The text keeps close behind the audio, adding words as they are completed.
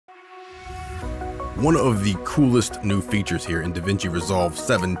One of the coolest new features here in DaVinci Resolve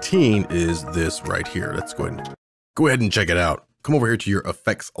 17 is this right here. Let's go ahead and check it out. Come over here to your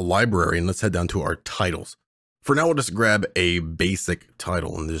effects library and let's head down to our titles. For now, we'll just grab a basic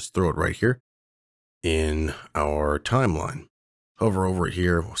title and just throw it right here in our timeline. Hover over it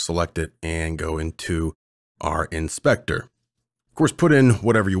here, we'll select it and go into our inspector. Of course, put in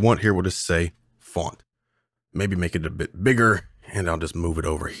whatever you want here. We'll just say font. Maybe make it a bit bigger and I'll just move it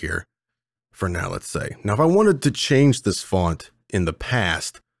over here for now, let's say. Now, if I wanted to change this font in the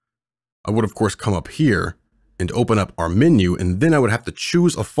past, I would of course come up here and open up our menu, and then I would have to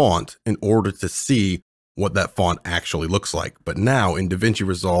choose a font in order to see what that font actually looks like. But now in DaVinci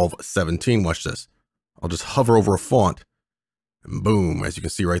Resolve 17, watch this. I'll just hover over a font and boom, as you can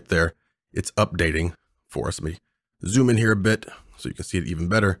see right there, it's updating for us. Let me zoom in here a bit so you can see it even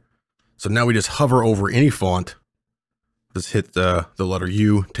better. So now we just hover over any font, just hit the letter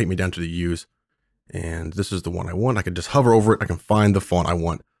U, take me down to the U's, and this is the one I want. I can just hover over it. I can find the font I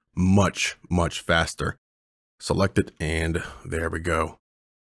want much, much faster. Select it, and there we go.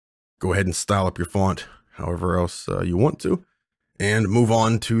 Go ahead and style up your font however else you want to, and move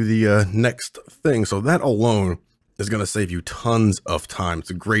on to the next thing. So that alone is going to save you tons of time.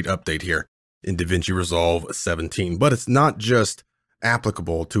 It's a great update here in DaVinci Resolve 17, but it's not just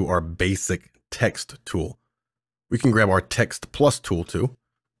applicable to our basic text tool. We can grab our text plus tool too,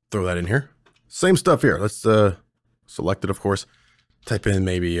 throw that in here. Same stuff here. Let's select it, of course. Type in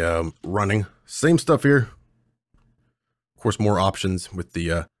maybe running. Same stuff here. Of course, more options with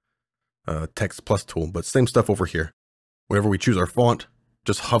the text plus tool, but same stuff over here. Whenever we choose our font,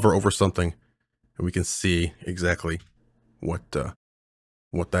 just hover over something and we can see exactly what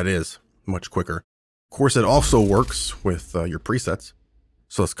that is much quicker. Of course, it also works with your presets.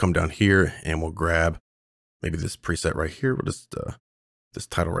 So let's come down here and we'll grab maybe this preset right here. We'll just, this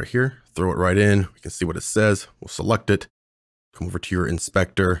title right here, throw it right in. We can see what it says. We'll select it, come over to your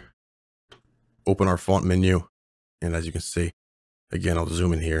inspector, open our font menu. And as you can see, again, I'll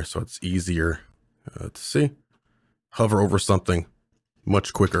zoom in here so it's easier to see. Hover over something,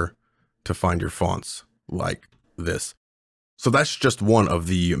 much quicker to find your fonts like this. So that's just one of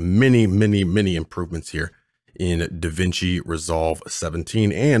the many, many, many improvements here in DaVinci Resolve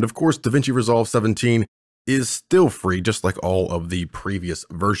 17. And of course, DaVinci Resolve 17 is still free, just like all of the previous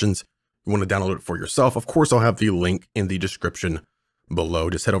versions. You want to download it for yourself. Of course, I'll have the link in the description below.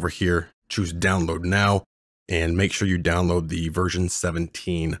 Just head over here, choose download now, and make sure you download the version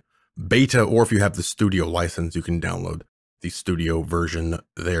 17 beta, or if you have the studio license, you can download the studio version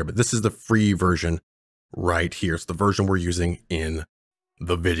there. But this is the free version right here. It's the version we're using in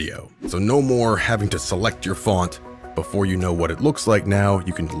the video. So no more having to select your font before you know what it looks like. Now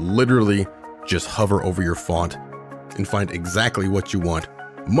you can literally just hover over your font and find exactly what you want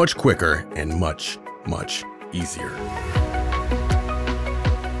much quicker and much, much easier.